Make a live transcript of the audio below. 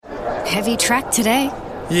Heavy track today.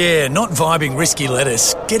 Yeah, not vibing risky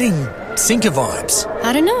lettuce. Getting sinker vibes.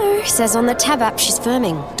 I don't know. Says on the Tab app she's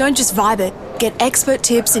firming. Don't just vibe it. Get expert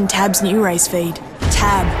tips in Tab's new race feed.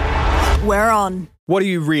 Tab. We're on. What are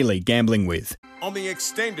you really gambling with? On the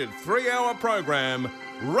extended 3-hour program,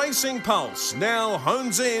 Racing Pulse now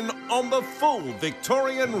hones in on the full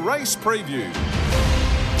Victorian race preview.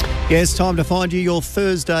 Yes, time to find you your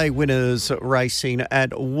Thursday winners racing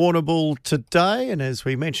at Warrnambool today. And as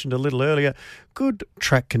we mentioned a little earlier, good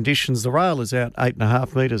track conditions. The rail is out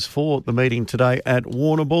 8.5 metres for the meeting today at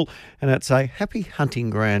Warrnambool. And it's a happy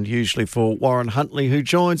hunting ground usually for Warren Huntley, who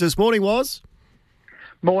joins us. Morning, Was.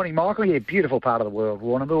 Morning, Michael. Yeah, beautiful part of the world,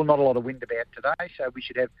 Warrnambool. Not a lot of wind about today, so we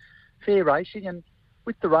should have fair racing. And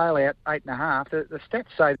with the rail out 8.5, the stats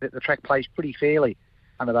say that the track plays pretty fairly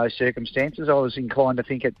under those circumstances. I was inclined to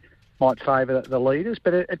think it might favour the leaders,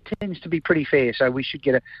 but it tends to be pretty fair, so we should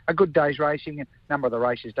get a good day's racing. A number of the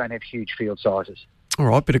races don't have huge field sizes. All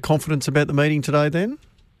right, bit of confidence about the meeting today then?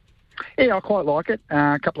 Yeah, I quite like it.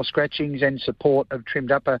 A couple of scratchings and support have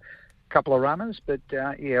trimmed up a couple of runners, but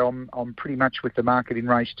I'm pretty much with the market in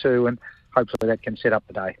race 2, and hopefully that can set up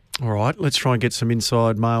the day. All right, let's try and get some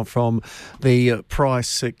inside mail from the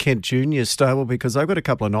Price Kent Junior stable, because they've got a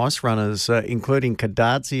couple of nice runners, including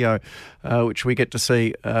Cardazio, which we get to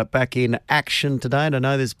see back in action today. And I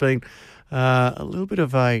know there's been a little bit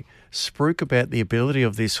of a spruik about the ability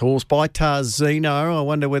of this horse by Tarzino. I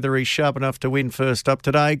wonder whether he's sharp enough to win first up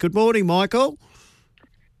today. Good morning, Michael.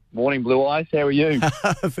 Morning, Blue Eyes. How are you?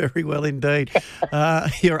 Very well indeed.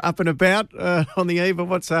 You're up and about on the eve of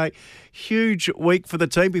what's a huge week for the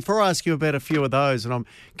team. Before I ask you about a few of those, and I'm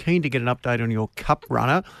keen to get an update on your Cup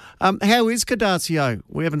runner, how is Cardazio?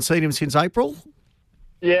 We haven't seen him since April.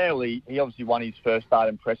 Yeah, well, he obviously won his first start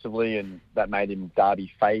impressively, and that made him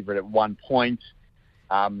Derby favourite at one point.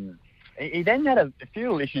 He then had a few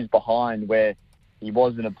little issues behind where he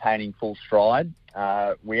wasn't obtaining full stride.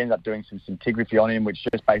 We ended up doing some scintigraphy on him, which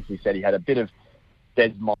just basically said he had a bit of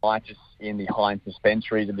desmitis in the hind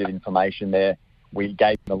suspensories, a bit of inflammation there. We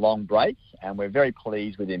gave him a long break, and we're very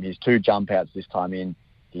pleased with him. His 2 jump outs this time in,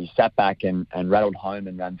 he sat back and rattled home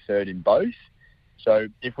and ran third in both. So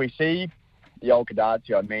if we see the old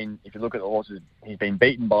Cardazio, I mean, if you look at the horses he's been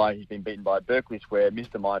beaten by Berkeley Square,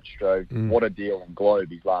 Mr. Maestro, What a Deal, and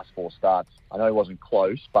Globe, his last 4 starts. I know he wasn't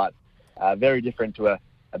close, but very different to a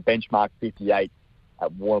benchmark 58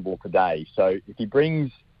 at Warrnambool today. So if he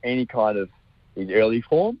brings any kind of his early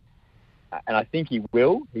form, and I think he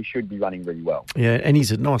will, he should be running really well. Yeah, and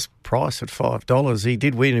he's a nice price at $5. He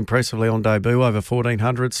did win impressively on debut over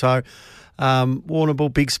 1,400. So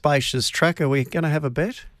Warrnambool, big spacious track. Are we going to have a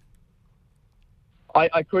bet?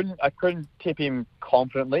 I couldn't tip him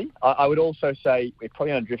confidently. I would also say we're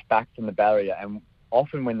probably going to drift back from the barrier, and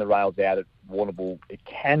often when the rail's out at Warrnambool, it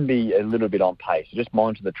can be a little bit on pace. So just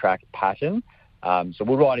monitor the track pattern. So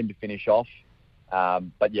we'll ride him to finish off.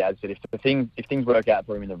 But yeah, as I said, if things work out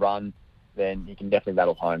for him in the run, then he can definitely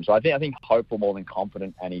battle home. So I think hopeful more than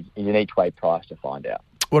confident, and he's an each way price to find out.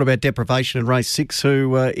 What about Deprivation in race 6,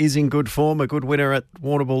 who is in good form, a good winner at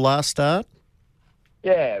Warrnambool last start?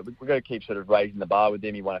 Yeah, we've got to keep sort of raising the bar with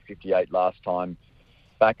him. He won a 58 last time,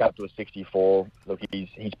 back up to a 64. Look,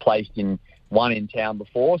 he's placed in one in town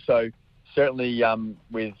before, so certainly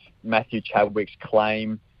with Matthew Chadwick's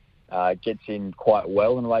claim, gets in quite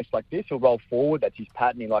well in a race like this. He'll roll forward. That's his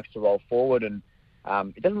pattern. He likes to roll forward, and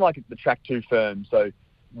he doesn't like the track too firm. So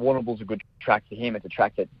Warrnambool's a good track for him. It's a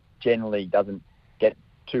track that generally doesn't get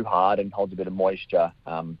too hard and holds a bit of moisture.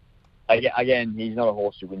 Again, he's not a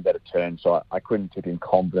horse who wins at a turn, so I couldn't tip him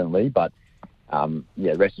confidently. But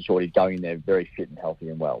rest assured, he's going in there very fit and healthy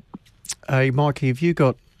and well. Hey, Mikey, have you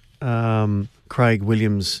got Craig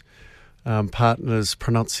Williams' partner's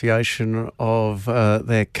pronunciation of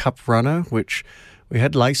their Cup runner, which we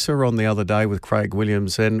had Lacer on the other day with Craig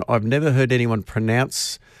Williams, and I've never heard anyone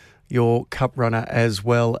pronounce your Cup runner as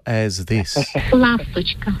well as this.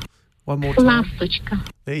 Lastочка. One more time.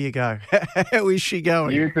 Lastочka. There you go. How is she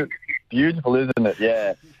going? Beautiful, isn't it?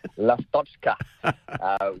 Yeah. Lastocka.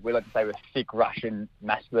 We like to say with thick Russian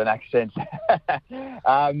masculine accents.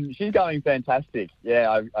 She's going fantastic.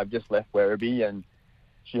 Yeah, I've just left Werribee, and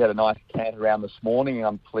she had a nice cant around this morning, and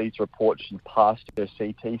I'm pleased to report she passed her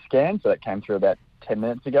CT scan. So that came through about 10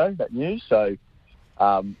 minutes ago, that news. So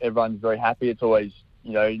everyone's very happy. It's always,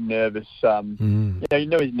 nervous.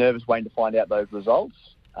 He's nervous waiting to find out those results.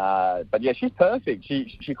 But yeah, she's perfect.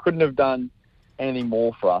 She couldn't have done anything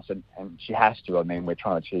more for us, and she has to. I mean, we're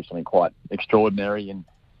trying to achieve something quite extraordinary, and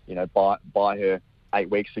buy her 8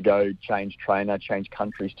 weeks ago, change trainer, change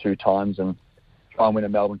countries 2 times, and try and win a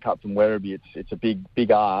Melbourne Cup from Werribee. It's a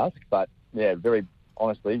big ask, but yeah, very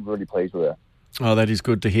honestly, really pleased with her. Oh, that is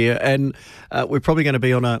good to hear. And we're probably going to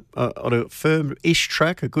be on a firm-ish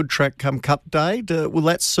track, a good track come Cup Day. Will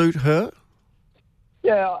that suit her?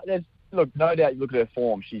 Yeah, look, no doubt you look at her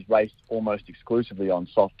form. She's raced almost exclusively on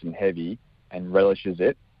soft and heavy and relishes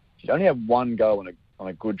it. She's only had one go on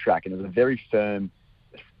a good track, and it was a very firm.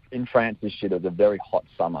 In France this year, it was a very hot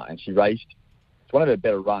summer, and she raced. It's one of her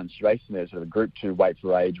better runs. She raced in a sort of a Group 2 weight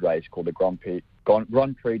for age race called the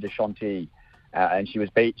Grand Prix de Chantilly, and she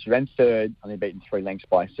ran third, only beaten 3 lengths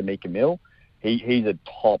by Samika Mill. He's a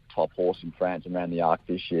top horse in France and ran the Arc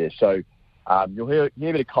this year. So you'll hear a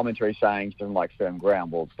bit of commentary saying she doesn't like firm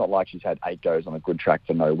ground. Well, it's not like she's had 8 goes on a good track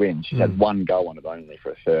for no win. She's had one go on it only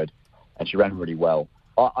for a third, and she ran really well.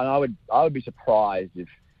 I would be surprised if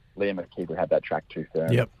Liam McKeith would have that track too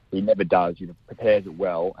firm. Yep. He never does. He prepares it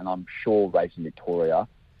well, and I'm sure Racing Victoria,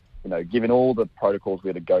 given all the protocols we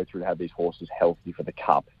had to go through to have these horses healthy for the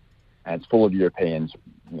Cup, and it's full of Europeans,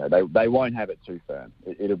 they won't have it too firm.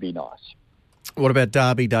 It'll be nice. What about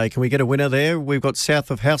Derby Day? Can we get a winner there? We've got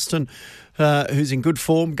South of Houston, who's in good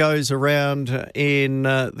form, goes around in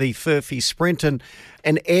the Furphy Sprint, and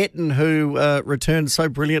Ayrton, who returned so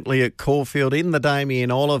brilliantly at Caulfield in the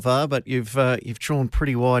Damien Oliver, but you've drawn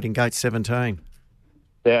pretty wide in gate 17.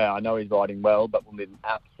 Yeah, I know he's riding well, but we'll need an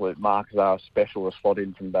absolute Marquezar special to slot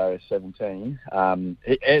in from barrier 17.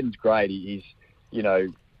 Ayrton's great. He's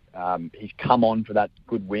come on for that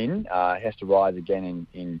good win. He has to rise again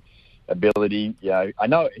in ability. I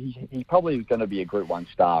know he probably was going to be a Group 1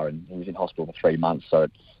 star, and he was in hospital for 3 months, so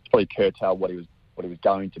it's probably curtailed what he was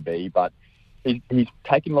going to be. But he's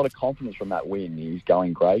taken a lot of confidence from that win. He's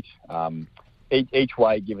going great each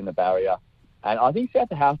way, given the barrier. And I think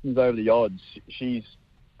South of Houston's over the odds. She's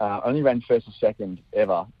only ran first or second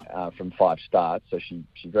ever from 5 starts, so she's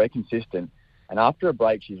very consistent. And after a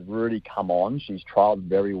break, she's really come on. She's trialled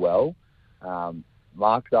very well.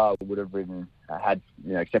 Marquezar would have had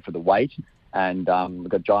except for the weight, and we've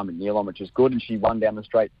got Giant McNeil on, which is good, and she won down the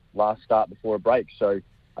straight last start before a break. So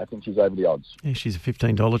I think she's over the odds. Yeah, she's a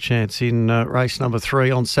 $15 chance in race number 3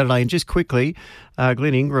 on Saturday. And just quickly,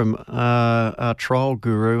 Glenn Ingram, our trial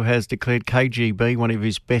guru, has declared KGB one of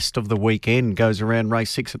his best of the weekend. Goes around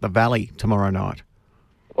race 6 at the Valley tomorrow night.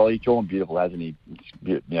 Well, he's drawn beautiful, hasn't he?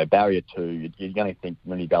 Barrier 2, you're going to think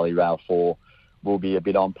Mooney Valley Rail 4 will be a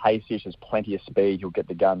bit on pace-ish. There's plenty of speed. He'll get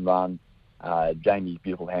the gun run. Jamie's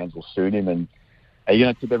beautiful hands will suit him. And are you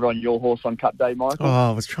going to tip everyone your horse on Cup Day, Michael? Oh,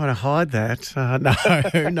 I was trying to hide that.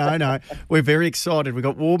 No. We're very excited. We've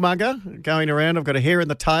got Warrnambool going around. I've got a hair in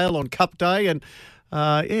the tail on Cup Day. And,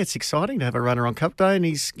 it's exciting to have a runner on Cup Day. And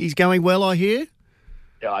he's going well, I hear.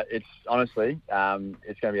 Yeah, it's honestly,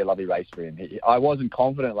 it's going to be a lovely race for him. I wasn't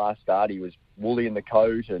confident last start. He was woolly in the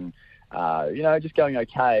coat and, just going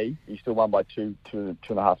okay. He still won by two and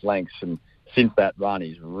a half lengths. And since that run,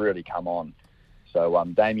 he's really come on. So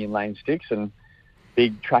Damien Lane sticks, and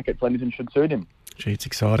big track at Flemington should suit him. Gee, it's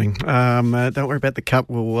exciting. Don't worry about the Cup.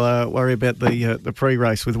 We'll worry about the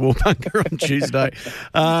pre-race with Warrnambool on Tuesday.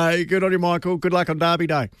 Good on you, Michael. Good luck on Derby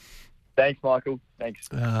Day. Thanks, Michael. Thanks.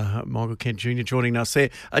 Michael Kent Jr. joining us there.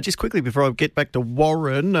 Just quickly before I get back to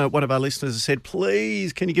Warren, one of our listeners has said,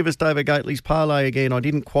 please, can you give us David Gately's parlay again? I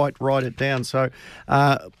didn't quite write it down. So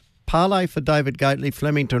parlay for David Gately,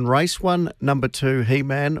 Flemington, race 1, number 2,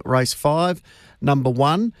 He-Man, race 5, number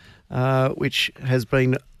 1, which has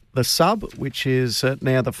been the sub, which is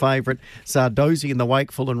now the favourite, Zardozi in the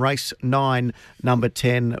Wakeful, and race 9, number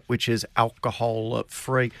 10, which is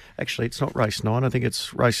alcohol-free. Actually, it's not race 9. I think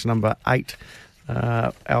it's race number 8,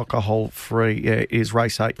 alcohol-free, is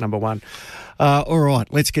race 8, number 1. All right,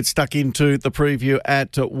 let's get stuck into the preview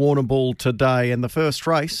at Warrnambool today. And the first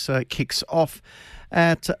race kicks off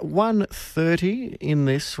at 1:30 in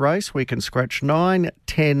this race. We can scratch 9,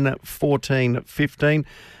 10, 14, 15.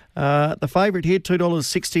 The favourite here,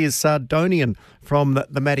 $2.60, is Sardonian from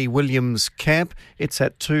the Matty Williams camp. It's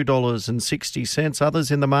at $2.60.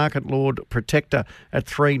 Others in the market, Lord Protector at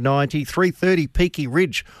 $3.90. $3.30, Peaky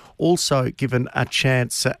Ridge, also given a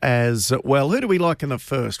chance as well. Who do we like in the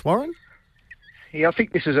first, Warren? Yeah, I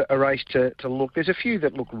think this is a race to look. There's a few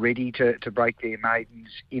that look ready to break their maidens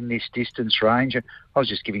in this distance range. And I was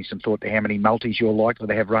just giving some thought to how many multis you're likely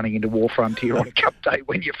to have running into War Frontier on a Cup Day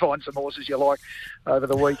when you find some horses you like over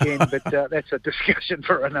the weekend. But that's a discussion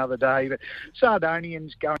for another day. But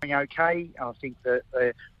Sardonian's going okay. I think the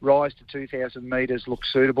rise to 2,000 metres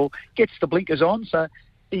looks suitable. Gets the blinkers on, so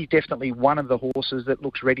he's definitely one of the horses that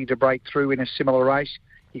looks ready to break through in a similar race.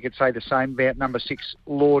 You could say the same about number 6,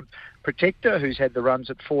 Lord Protector, who's had the runs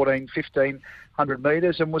at 14, 1,500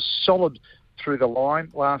 metres and was solid through the line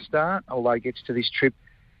last start, although he gets to this trip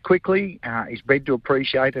quickly. He's bred to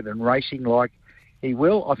appreciate it and racing like he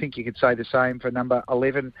will. I think you could say the same for number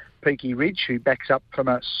 11, Peaky Ridge, who backs up from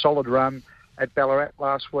a solid run at Ballarat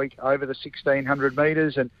last week over the 1,600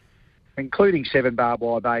 metres, and including 7 Barbed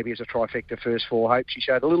Wire Baby as a trifecta first 4 Hope. She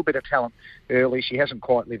showed a little bit of talent early. She hasn't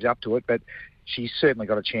quite lived up to it, but she's certainly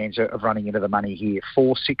got a chance of running into the money here.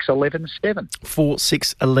 4, 6, 11, 7. 4,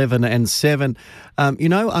 6, 11 and 7.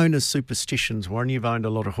 Owners' superstitions, Warren, you've owned a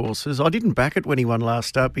lot of horses. I didn't back it when he won last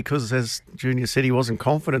start because, as Junior said, he wasn't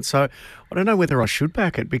confident. So I don't know whether I should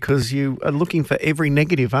back it because you are looking for every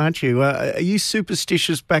negative, aren't you? Are you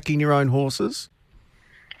superstitious backing your own horses?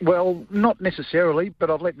 Well, not necessarily, but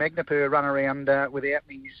I've let Magnapur run around without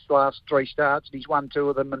me his last 3 starts, and he's won 2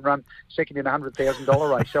 of them and run second in a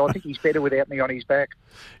 $100,000 race. So I think he's better without me on his back.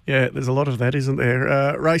 Yeah, there's a lot of that, isn't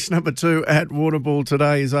there? Race number 2 at Warrnambool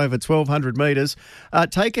today is over 1,200 metres.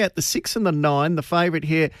 Take out the 6 and the 9. The favourite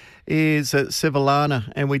here is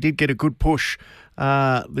Sevillana, and we did get a good push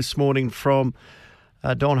this morning from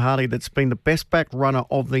Don Harley, that's been the best-backed runner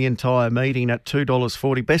of the entire meeting at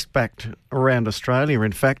 $2.40, best-backed around Australia,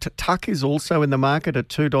 in fact. Tuck is also in the market at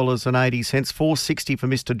 $2.80, $4.60 for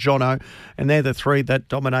Mr. Jono, and they're the 3 that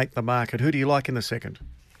dominate the market. Who do you like in the second?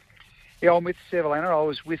 Yeah, I'm with Sevillana. I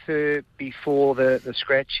was with her before the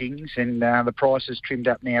scratchings, and the price is trimmed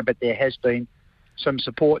up now, but there has been some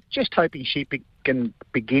support. Just hoping she can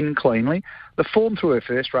begin cleanly. The form through her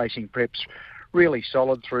first racing prep's really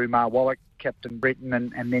solid through Mar Wallach, Captain Britain,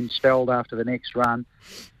 and then spelled after the next run.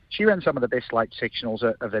 She ran some of the best late sectionals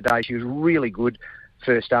of the day. She was really good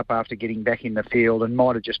first up after getting back in the field and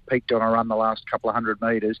might have just peaked on a run the last couple of 100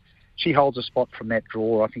 metres. She holds a spot from that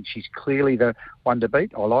draw. I think she's clearly the one to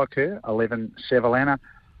beat. I like her, 11 Sevillana.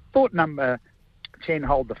 Thought number 10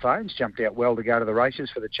 Hold the Phones jumped out well to go to the races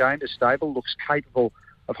for the Chambers stable. Looks capable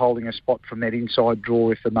of holding a spot from that inside draw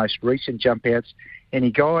if the most recent jump outs any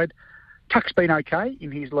guide. Tuck's been okay in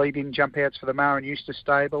his lead-in jump-outs for the Mar and Eustace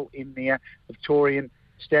stable in the Victorian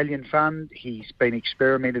Stallion Fund. He's been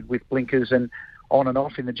experimented with blinkers and on and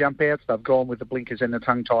off in the jump-outs. They've gone with the blinkers and the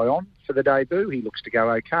tongue-tie on for the debut. He looks to go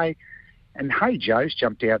okay. And Hey Joe's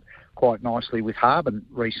jumped out quite nicely with Harbin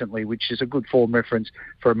recently, which is a good form reference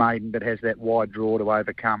for a maiden that has that wide draw to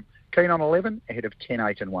overcome. Keen on 11, ahead of 10,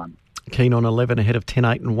 8 and 1. Keen on 11 ahead of 10,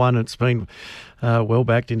 8 and 1. It's been well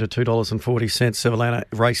backed into $2.40. Sevillana,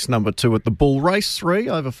 race number 2 at the Bull. Race 3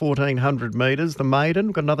 over 1,400 metres. The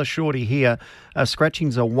maiden, got another shorty here.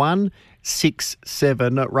 Scratchings are 1, 6,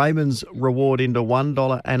 7. Raymond's Reward into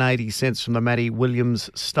 $1.80 from the Matty Williams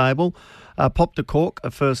stable. Pop the Cork, a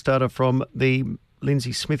first starter from the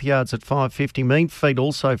Lindsay Smith Yards at $5.50. Mean Feet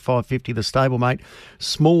also $5.50. The stablemate.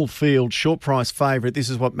 Small field, short price favourite. This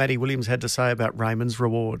is what Matty Williams had to say about Raymond's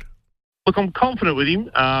Reward. Look, I'm confident with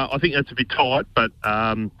him. I think that's a bit tight, but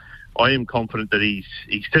I am confident that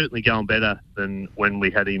he's certainly going better than when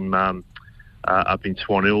we had him up in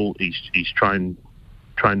Swan Hill. He's trained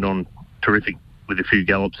on terrific with a few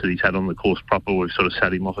gallops that he's had on the course proper. We've sort of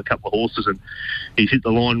sat him off a couple of horses, and he's hit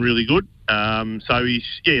the line really good. So he's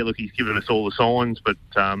given us all the signs, but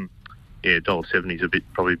 $1.70 is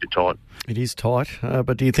probably a bit tight. It is tight,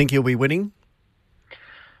 but do you think he'll be winning?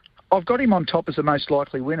 I've got him on top as the most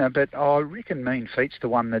likely winner, but I reckon Mean Feet's the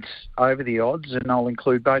one that's over the odds, and I'll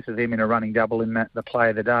include both of them in a running double in the play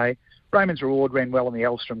of the day. Raymond's Reward ran well in the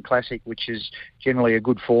Elstrom Classic, which is generally a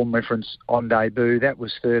good form reference on debut. That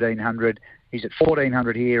was 1,300. He's at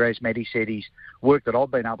 1,400 here, as Matty said. He's work that I've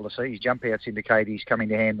been able to see. His jump outs indicate he's coming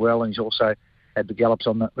to hand well, and he's also had the gallops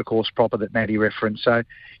on the course proper that Matty referenced. So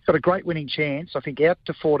he's got a great winning chance. I think out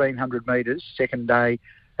to 1,400 metres, second day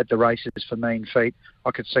at the races for Mean Feet, I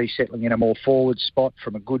could see settling in a more forward spot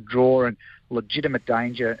from a good draw and legitimate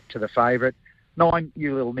danger to the favourite. 9,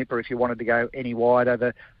 You Little Nipper, if you wanted to go any wider.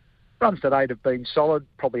 The runs to date have been solid,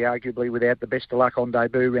 probably arguably without the best of luck on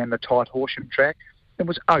debut around the tight Horsham track. It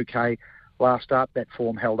was okay last up. That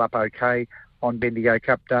form held up okay on Bendigo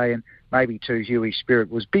Cup Day, and maybe 2 Huey Spirit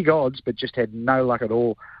was big odds, but just had no luck at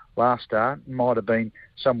all last start. Might have been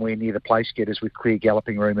somewhere near the place getters with clear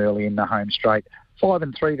galloping room early in the home straight. 5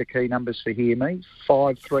 and 3, the key numbers for Hear Me.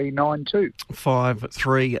 5, 3, 9, 2. 5,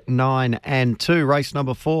 3, 9 and 2. Race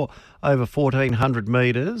number 4 over 1,400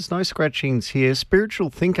 metres. No scratchings here.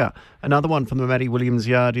 Spiritual Thinker, another one from the Matty Williams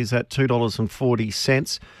yard, is at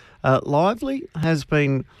 $2.40. Lively has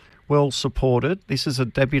been well supported. This is a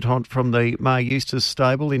debutant from the Mar Eustace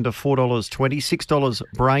stable into $4.20. $6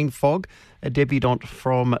 Brain Fog, a debutant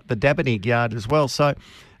from the Dabenig yard as well. So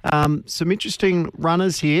some interesting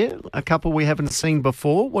runners here, a couple we haven't seen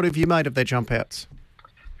before. What have you made of their jump outs?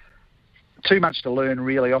 Too much to learn,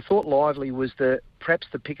 really. I thought Lively was perhaps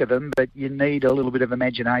the pick of them, but you need a little bit of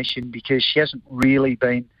imagination because she hasn't really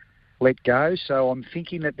been let go. So I'm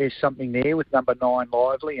thinking that there's something there with number 9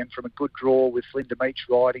 Lively, and from a good draw with Linda Meach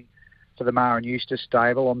riding for the Mara and Eustace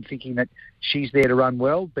stable, I'm thinking that she's there to run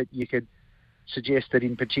well, but you could suggest that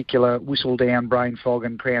in particular Whistle Down, Brain Fog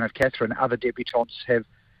and Crown of Catherine, other debutantes have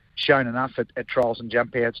shown enough at trials and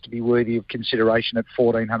jump outs to be worthy of consideration at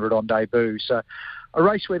 1400 on debut. So a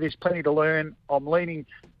race where there's plenty to learn. I'm leaning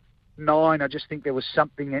 9. I just think there was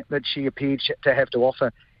something that she appeared to have to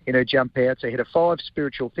offer in her jump outs. Ahead of 5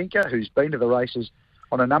 Spiritual Thinker, who's been to the races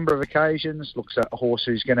on a number of occasions, looks a horse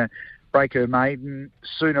who's going to break her maiden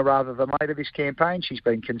sooner rather than later this campaign. She's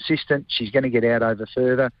been consistent. She's going to get out over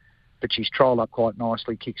further, but she's trialled up quite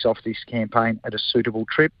nicely, kicks off this campaign at a suitable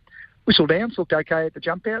trip. Whistle Downs looked okay at the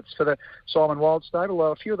jump outs for the Simon Wild stable.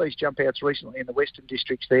 Although a few of these jump outs recently in the Western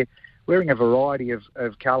Districts, they're wearing a variety of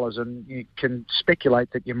colours, and you can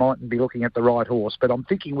speculate that you mightn't be looking at the right horse. But I'm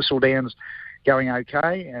thinking Whistle Downs going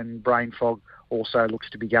okay, and Brain Fog also looks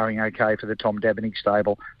to be going okay for the Tom Dabenig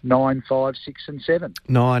stable. 9, 5, 6 and 7.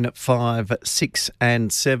 9, 5, 6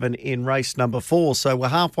 and 7 in race number 4. So we're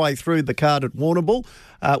halfway through the card at Warrnambool.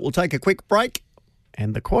 We'll take a quick break,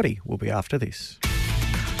 and the quaddie will be after this.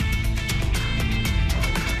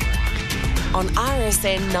 On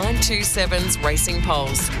RSN 927's Racing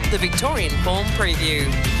Pulse, the Victorian Form Preview.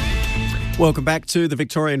 Welcome back to the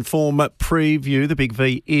Victorian Form Preview. The Big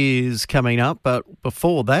V is coming up, but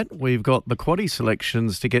before that, we've got the quaddie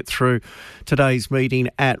selections to get through today's meeting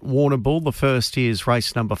at Warrnambool. The first is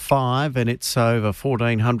race number 5, and it's over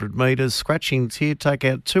 1,400 metres. Scratchings here take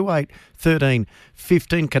out 2, 8, 13,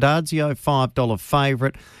 15. Cardazio, $5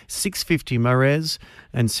 favourite. 6.50 Marez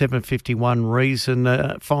and 7.51 Reason.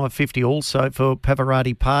 5.50 also for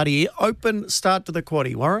Pavarotti Party. Open start to the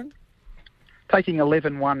quaddie, Warren. Taking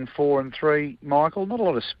 11, 1, 4 and 3, Michael. Not a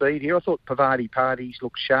lot of speed here. I thought Pavarotti Parties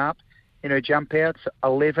looked sharp in her jump outs.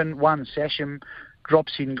 11, 1 Sasham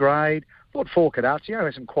drops in grade. Thought 4 Cardazio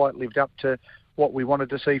hasn't quite lived up to what we wanted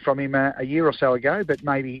to see from him a year or so ago, but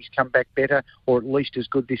maybe he's come back better, or at least as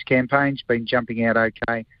good this campaign. He's been jumping out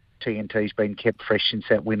okay. TNT's been kept fresh since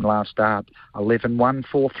that win last start. 11, 1,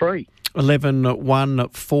 4, 3. 11, 1,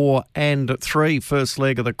 4 and 3, first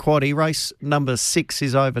leg of the quaddie. Race number 6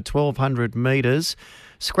 is over 1,200 metres.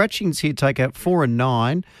 Scratchings here take out 4 and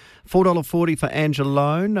 9. $4.40 for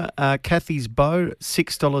Angelone. Kathy's Bow,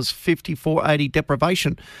 $6.50, $4.80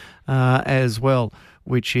 Deprivation as well,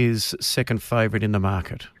 which is second favourite in the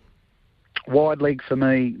market. Wide leg for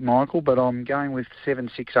me, Michael, but I'm going with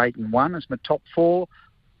 7, 6, 8 and 1 as my top 4.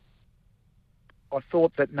 I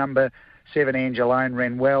thought that number 7 Angelone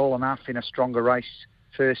ran well enough in a stronger race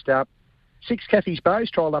first up. 6 Kathy's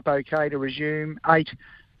Bows trialled up okay to resume. 8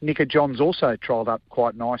 Nicker Johns also trialled up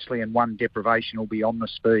quite nicely, and 1 Deprivation will be on the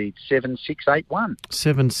speed. 7, 6, 8, 1.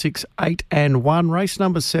 7, 6, 8 and 1. Race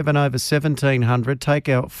number 7 over 1,700. Take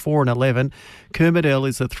out 4 and 11. Kermadell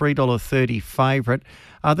is a $3.30 favourite.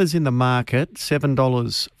 Others in the market,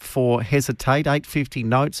 $7 for Hesitate, $8.50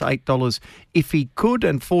 Notes, $8 If He Could,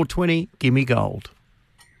 and $4.20 Gimme Gold.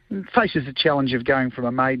 Faces the challenge of going from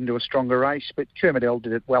a maiden to a stronger race, but Kermadell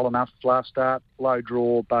did it well enough last start. Low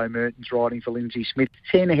draw, Bo Merton's riding for Lindsay Smith.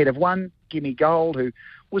 10 ahead of 1, Gimme Gold, who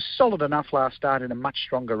was solid enough last start in a much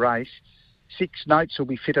stronger race. 6 Notes will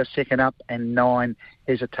be fitter second up, and 9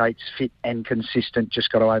 Hesitates fit and consistent.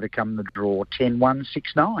 Just got to overcome the draw. 10, 1,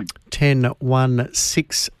 6, 9. 10, 1,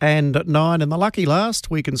 6 and 9. And the lucky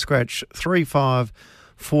last, we can scratch 3, 5,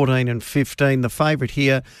 14 and 15. The favourite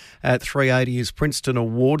here at $3.80 is Princeton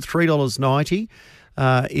Award. $3.90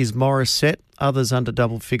 is Morissette. Others under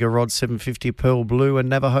double figure odds, $7.50 Pearl Blue and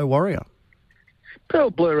Navajo Warrior.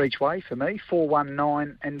 Pearl Blue each way for me, 4, 1,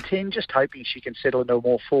 9 and 10. Just hoping she can settle into a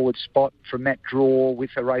more forward spot from that draw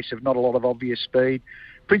with a race of not a lot of obvious speed.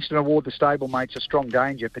 Princeton Award, the stablemate's a strong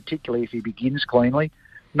danger, particularly if he begins cleanly.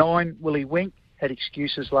 9, Willie Wink, had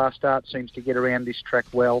excuses last start, seems to get around this track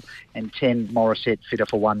well. And 10, Morissette, fitter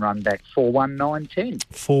for 1 run back. 4, 1, 9, 10.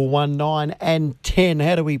 4, 1, 9 and 10.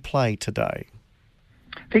 How do we play today?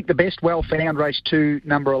 I think the best well-found race 2,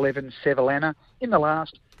 number 11, Sevillana. In the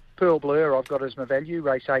last, Pearl Blur, I've got as my value.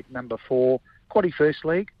 Race 8, number 4. Quaddie first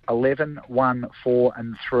leg, 11, 1, 4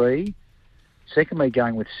 and 3. Secondly,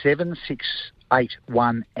 going with 7, 6, 8,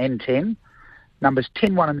 1 and 10. Numbers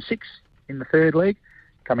 10, 1 and 6 in the third leg.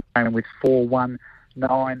 Coming in with 4, 1,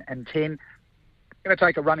 9 and 10. Going to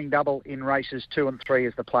take a running double in races 2 and 3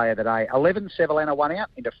 as the play of the day. 11, Sevillana 1 out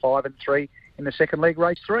into 5 and 3 in the second leg,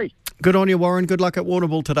 race 3. Good on you, Warren. Good luck at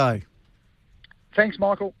Warrnambool today. Thanks,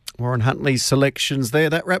 Michael. Warren Huntley's selections there.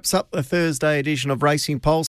 That wraps up the Thursday edition of Racing Pulse.